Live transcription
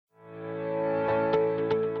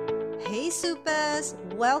Supers!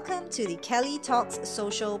 Welcome to the Kelly Talks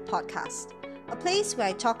Social Podcast, a place where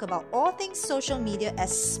I talk about all things social media,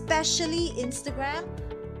 especially Instagram,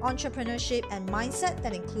 entrepreneurship, and mindset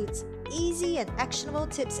that includes easy and actionable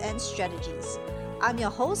tips and strategies. I'm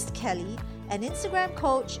your host, Kelly, an Instagram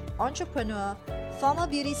coach, entrepreneur, former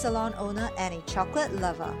beauty salon owner, and a chocolate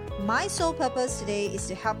lover. My sole purpose today is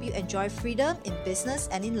to help you enjoy freedom in business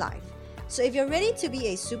and in life. So if you're ready to be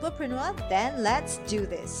a superpreneur, then let's do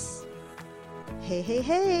this.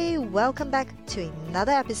 Hey, welcome back to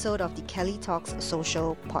another episode of the Kelly Talks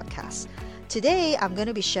Social Podcast. Today, I'm going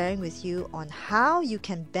to be sharing with you on how you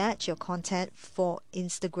can batch your content for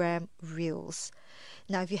Instagram Reels.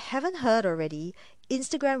 Now, if you haven't heard already,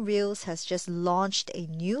 Instagram Reels has just launched a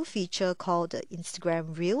new feature called the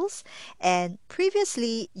Instagram Reels, and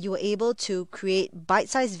previously you were able to create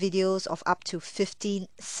bite-sized videos of up to 15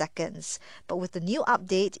 seconds. But with the new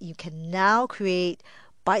update, you can now create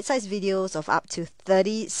bite-sized videos of up to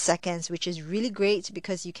 30 seconds, which is really great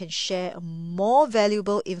because you can share more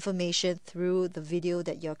valuable information through the video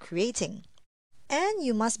that you're creating. And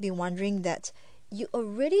you must be wondering that you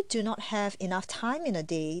already do not have enough time in a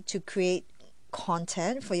day to create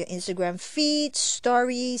content for your Instagram feed,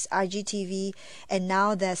 stories, IGTV, and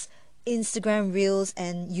now there's Instagram Reels,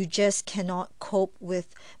 and you just cannot cope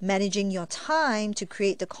with managing your time to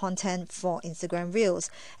create the content for Instagram Reels.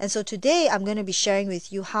 And so today I'm going to be sharing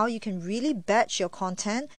with you how you can really batch your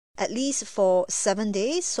content at least for 7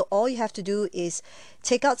 days. So all you have to do is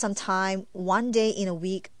take out some time, one day in a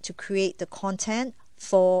week, to create the content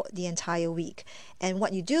for the entire week. And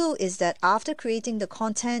what you do is that after creating the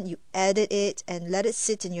content, you edit it and let it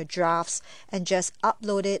sit in your drafts and just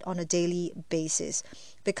upload it on a daily basis,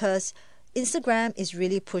 because Instagram is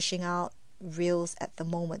really pushing out Reels at the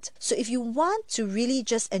moment. So if you want to really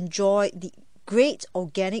just enjoy the great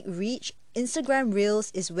organic reach, Instagram Reels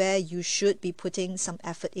is where you should be putting some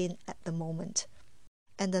effort in at the moment.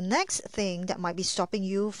 And the next thing that might be stopping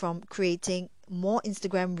you from creating more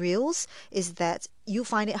Instagram Reels is that you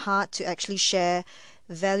find it hard to actually share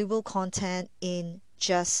valuable content in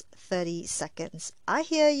just 30 seconds. I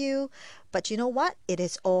hear you, but you know what? It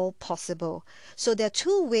is all possible. So there are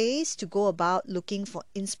two ways to go about looking for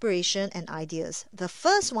inspiration and ideas. The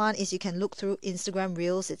first one is you can look through Instagram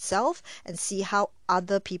Reels itself and see how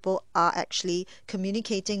other people are actually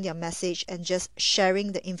communicating their message and just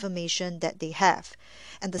sharing the information that they have.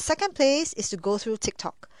 And the second place is to go through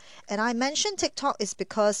TikTok. And I mention TikTok is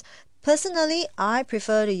because personally, I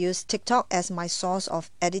prefer to use TikTok as my source of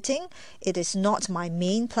editing. It is not my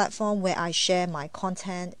main platform where I share my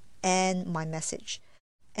content and my message.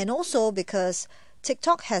 And also because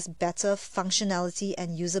TikTok has better functionality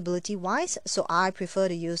and usability wise, so I prefer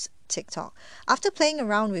to use TikTok. After playing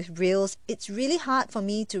around with Reels, it's really hard for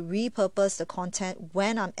me to repurpose the content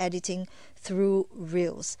when I'm editing through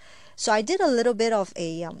Reels. So I did a little bit of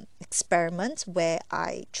a experiment where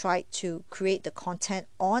I tried to create the content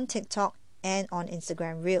on TikTok and on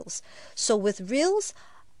Instagram Reels. So with Reels,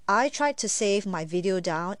 I tried to save my video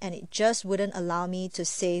down, and it just wouldn't allow me to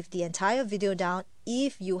save the entire video down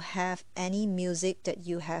if you have any music that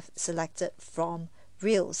you have selected from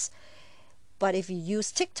Reels. But if you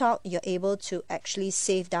use TikTok, you're able to actually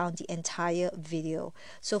save down the entire video.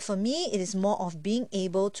 So for me, it is more of being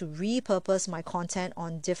able to repurpose my content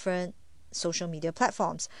on different social media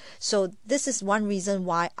platforms. So this is one reason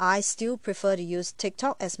why I still prefer to use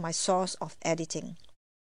TikTok as my source of editing.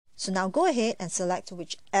 So now go ahead and select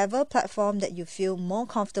whichever platform that you feel more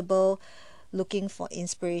comfortable looking for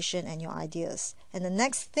inspiration and your ideas. And the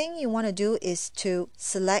next thing you want to do is to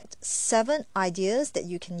select 7 ideas that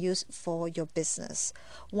you can use for your business.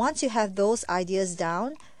 Once you have those ideas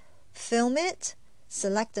down, film it,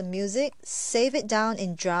 select the music, save it down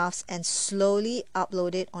in drafts, and slowly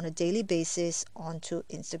upload it on a daily basis onto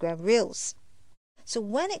Instagram Reels. So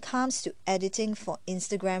when it comes to editing for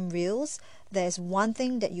Instagram Reels, there's one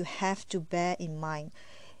thing that you have to bear in mind.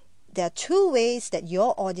 There are 2 ways that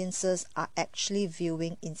your audiences are actually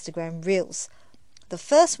viewing Instagram Reels. The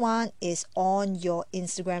first one is on your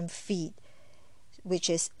Instagram feed, which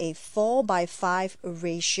is a 4:5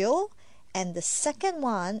 ratio, and the second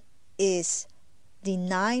one is the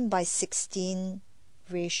 9:16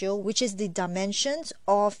 ratio, which is the dimensions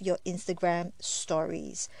of your Instagram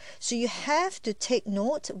stories. So you have to take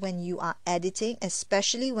note when you are editing,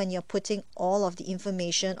 especially when you're putting all of the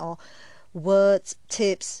information or words,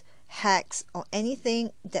 tips, hacks, or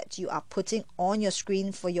anything that you are putting on your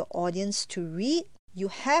screen for your audience to read. You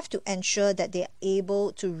have to ensure that they are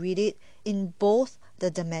able to read it in both the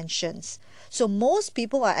dimensions. So most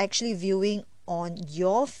people are actually viewing on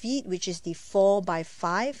your feed, which is the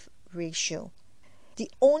 4:5 ratio. The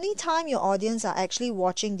only time your audience are actually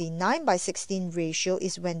watching the 9:16 ratio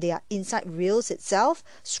is when they are inside Reels itself,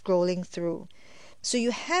 scrolling through. So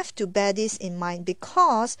you have to bear this in mind,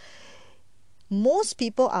 because most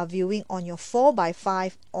people are viewing on your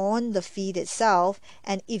 4:5 on the feed itself,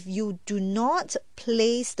 and if you do not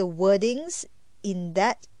place the wordings in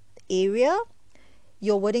that area,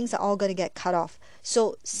 your wordings are all going to get cut off.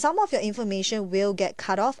 So some of your information will get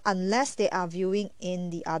cut off unless they are viewing in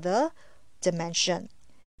the other dimension.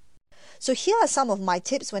 So here are some of my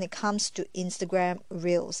tips when it comes to Instagram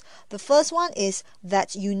Reels. The first one is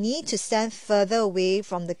that you need to stand further away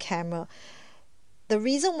from the camera. The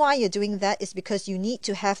reason why you're doing that is because you need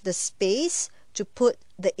to have the space to put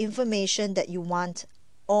the information that you want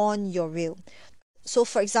on your reel. So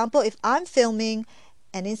for example, if I'm filming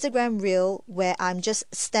an Instagram reel where I'm just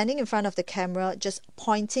standing in front of the camera, just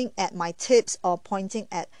pointing at my tips or pointing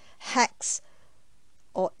at hacks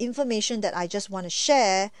or information that I just want to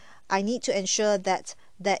share, I need to ensure that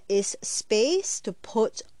there is space to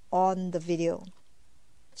put on the video.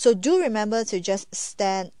 So do remember to just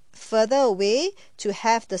stand further away to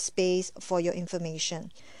have the space for your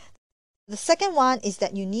information. The second one is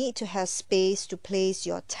that you need to have space to place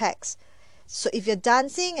your text. So if you're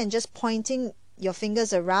dancing and just pointing your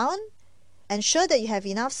fingers around, ensure that you have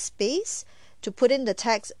enough space to put in the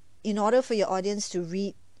text in order for your audience to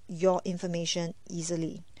read your information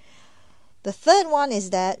easily. The third one is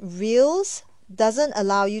that Reels doesn't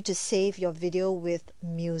allow you to save your video with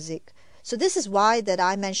music. So this is why that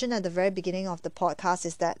I mentioned at the very beginning of the podcast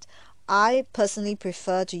is that I personally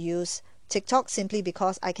prefer to use TikTok simply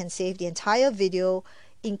because I can save the entire video,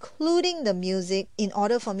 including the music, in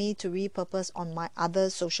order for me to repurpose on my other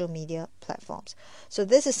social media platforms. So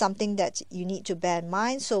this is something that you need to bear in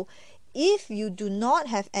mind. So if you do not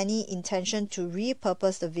have any intention to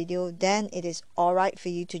repurpose the video, then it is alright for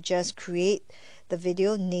you to just create the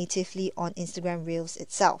video natively on Instagram Reels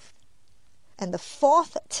itself. And the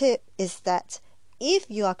fourth tip is that if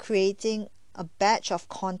you are creating a batch of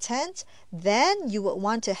content, then you would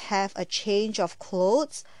want to have a change of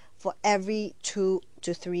clothes for every 2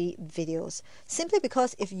 to 3 videos. Simply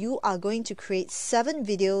because if you are going to create 7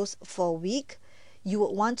 videos for a week, you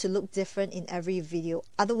would want to look different in every video.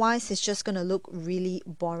 Otherwise, it's just going to look really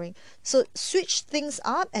boring. So switch things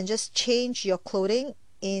up and just change your clothing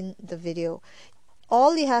in the video.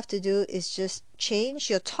 All you have to do is just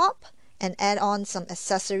change your top and add on some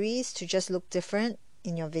accessories to just look different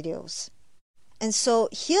in your videos. And so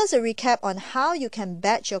here's a recap on how you can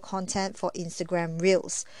batch your content for Instagram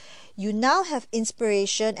Reels. You now have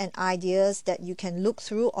inspiration and ideas that you can look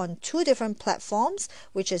through on 2 different platforms,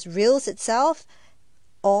 which is Reels itself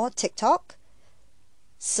or TikTok.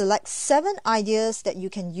 Select 7 ideas that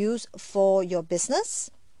you can use for your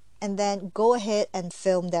business, and then go ahead and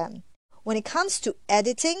film them. When it comes to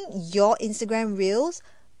editing your Instagram Reels,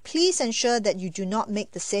 please ensure that you do not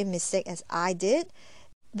make the same mistake as I did.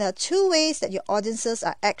 There are 2 ways that your audiences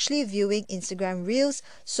are actually viewing Instagram Reels,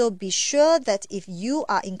 so be sure that if you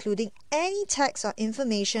are including any text or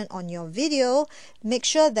information on your video, make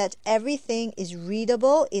sure that everything is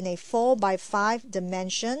readable in a 4:5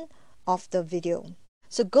 dimension of the video.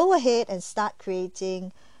 So go ahead and start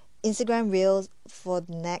creating Instagram Reels for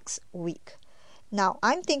the next week. Now,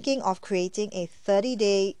 I'm thinking of creating a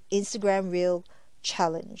 30-day Instagram Reel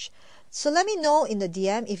challenge. So let me know in the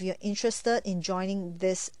DM if you're interested in joining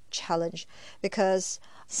this challenge, because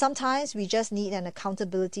sometimes we just need an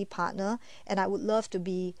accountability partner, and I would love to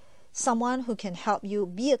be someone who can help you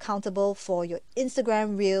be accountable for your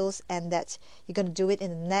Instagram Reels, and that you're going to do it in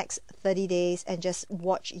the next 30 days and just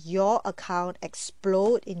watch your account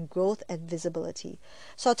explode in growth and visibility.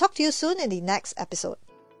 So I'll talk to you soon in the next episode.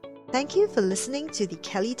 Thank you for listening to the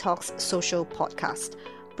Kelly Talks Social Podcast,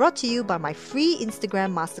 brought to you by my free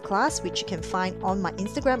Instagram masterclass, which you can find on my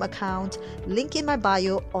Instagram account, link in my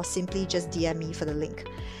bio, or simply just DM me for the link.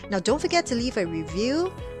 Now, don't forget to leave a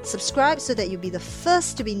review, subscribe so that you'll be the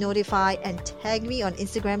first to be notified, and tag me on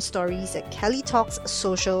Instagram stories at Kelly Talks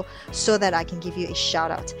Social so that I can give you a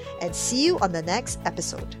shout out. And see you on the next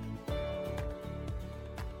episode.